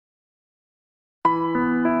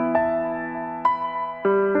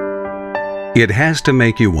It has to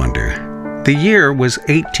make you wonder. The year was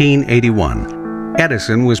 1881.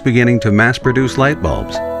 Edison was beginning to mass-produce light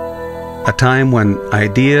bulbs, a time when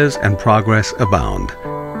ideas and progress abound.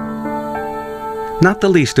 Not the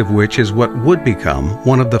least of which is what would become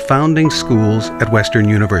one of the founding schools at Western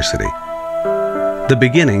University, the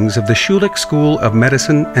beginnings of the Schulich School of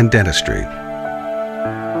Medicine and Dentistry.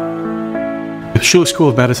 The Schulich School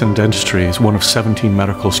of Medicine and Dentistry is one of 17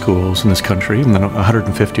 medical schools in this country, and then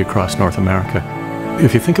 150 across North America.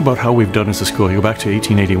 If you think about how we've done as a school, you go back to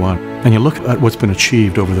 1881, and you look at what's been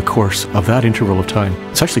achieved over the course of that interval of time,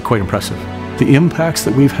 it's actually quite impressive. The impacts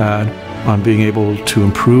that we've had on being able to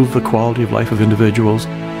improve the quality of life of individuals,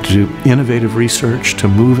 to do innovative research, to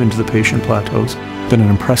move into the patient plateaus, been an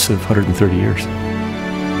impressive 130 years.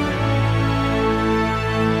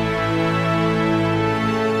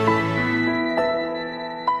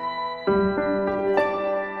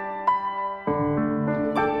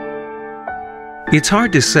 It's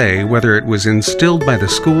hard to say whether it was instilled by the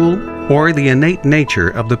school or the innate nature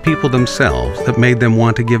of the people themselves that made them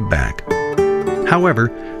want to give back.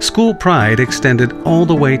 However, school pride extended all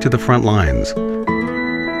the way to the front lines.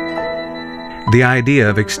 The idea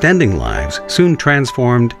of extending lives soon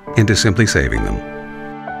transformed into simply saving them.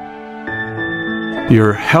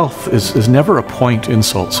 Your health is never a point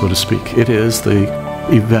insult, so to speak. It is the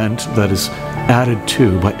event that is added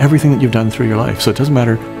to by everything that you've done through your life. So it doesn't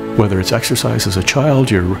matter whether it's exercise as a child,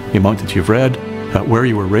 the amount that you've read, where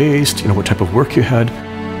you were raised, what type of work you had.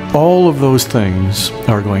 All of those things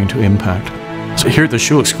are going to impact. So here at the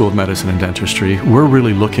Schulich School of Medicine and Dentistry, we're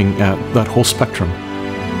really looking at that whole spectrum.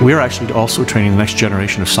 We are actually also training the next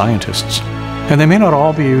generation of scientists. And they may not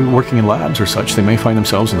all be working in labs or such. They may find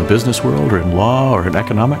themselves in the business world or in law or in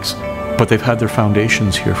economics, but they've had their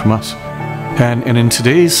foundations here from us. And in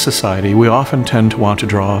today's society, we often tend to want to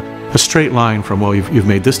draw a straight line from, well, you've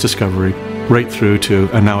made this discovery, right through to,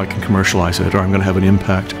 and now I can commercialize it, or I'm going to have an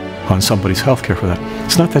impact on somebody's healthcare for that.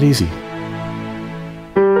 It's not that easy.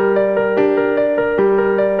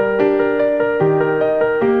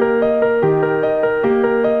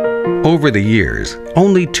 Over the years,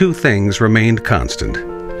 only two things remained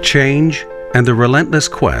constant: change and the relentless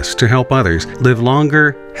quest to help others live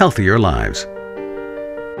longer, healthier lives.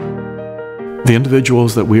 The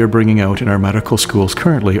individuals that we are bringing out in our medical schools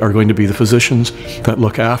currently are going to be the physicians that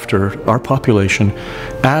look after our population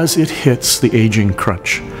as it hits the aging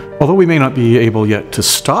crunch. Although we may not be able yet to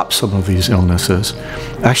stop some of these illnesses,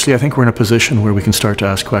 actually I think we're in a position where we can start to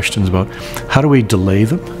ask questions about how do we delay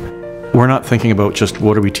them? We're not thinking about just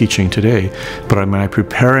what are we teaching today, but am I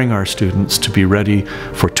preparing our students to be ready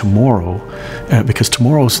for tomorrow? Because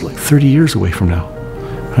tomorrow is like 30 years away from now.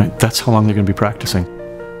 Right? That's how long they're going to be practicing.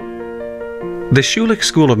 The Schulich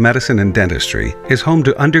School of Medicine and Dentistry is home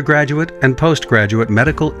to undergraduate and postgraduate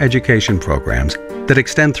medical education programs that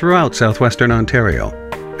extend throughout southwestern Ontario,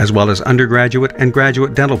 as well as undergraduate and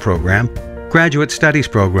graduate dental program, graduate studies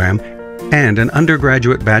program, and an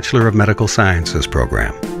undergraduate Bachelor of Medical Sciences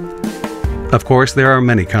program. Of course, there are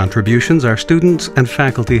many contributions our students and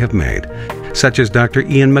faculty have made, such as Dr.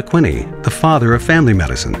 Ian McQuinney, the father of family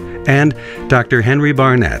medicine, and Dr. Henry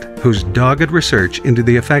Barnett, whose dogged research into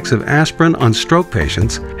the effects of aspirin on stroke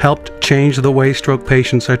patients helped change the way stroke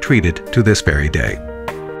patients are treated to this very day.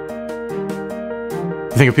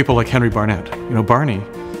 Think of people like Henry Barnett. Barney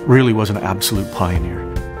really was an absolute pioneer.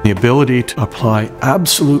 The ability to apply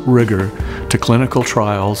absolute rigor to clinical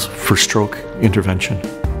trials for stroke intervention,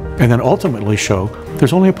 and then ultimately show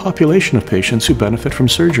there's only a population of patients who benefit from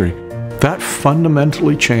surgery. That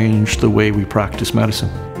fundamentally changed the way we practice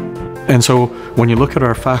medicine. And so when you look at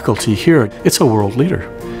our faculty here, it's a world leader.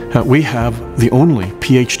 We have the only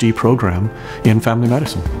PhD program in family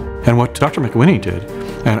medicine. And what Dr. McQuinney did,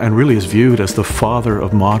 and really is viewed as the father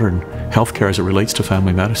of modern healthcare as it relates to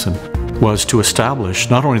family medicine, was to establish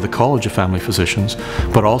not only the College of Family Physicians,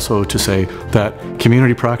 but also to say that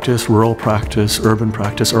community practice, rural practice, urban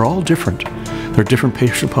practice are all different. They're different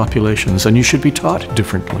patient populations, and you should be taught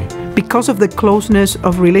differently. Because of the closeness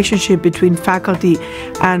of relationship between faculty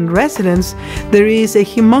and residents, there is a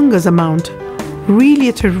humongous amount, really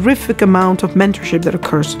a terrific amount of mentorship that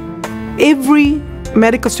occurs. Every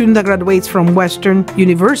medical student that graduates from Western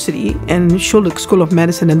University and Schulich School of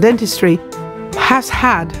Medicine and Dentistry has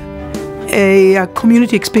had a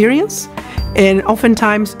community experience, and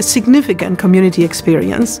oftentimes a significant community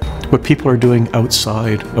experience. What people are doing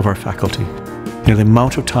outside of our faculty, the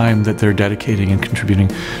amount of time that they're dedicating and contributing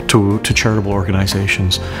to charitable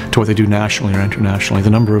organizations, to what they do nationally or internationally, the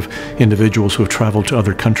number of individuals who have traveled to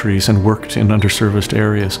other countries and worked in underserviced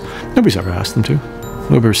areas. Nobody's ever asked them to.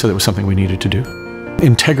 Weber said it was something we needed to do.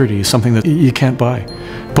 Integrity is something that you can't buy,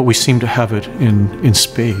 but we seem to have it in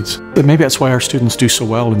spades. But maybe that's why our students do so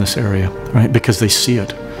well in this area, right? Because they see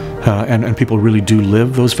it, and people really do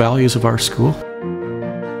live those values of our school.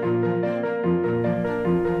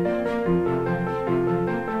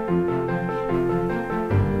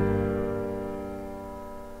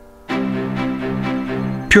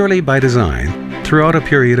 Purely by design, throughout a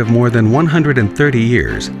period of more than 130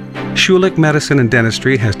 years, Schulich Medicine and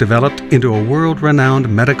Dentistry has developed into a world-renowned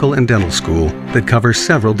medical and dental school that covers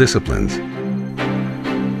several disciplines.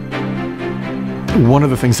 One of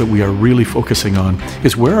the things that we are really focusing on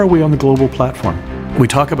is where are we on the global platform? We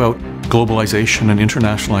talk about globalization and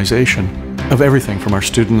internationalization of everything from our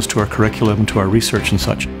students to our curriculum to our research and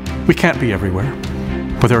such. We can't be everywhere,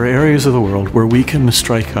 but there are areas of the world where we can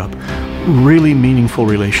strike up really meaningful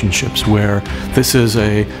relationships where this is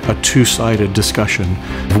a two-sided discussion.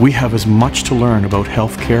 We have as much to learn about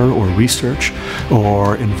healthcare or research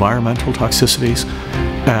or environmental toxicities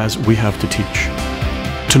as we have to teach.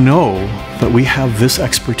 To know that we have this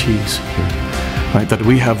expertise here, right, that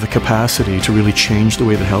we have the capacity to really change the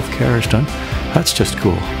way that healthcare is done, that's just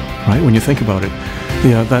cool, right? When you think about it,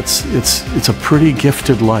 yeah, it's a pretty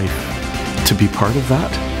gifted life to be part of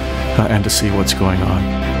that and to see what's going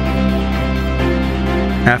on.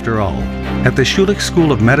 After all, at the Schulich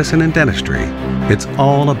School of Medicine and Dentistry, it's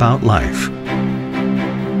all about life.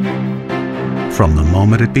 From the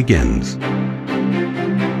moment it begins.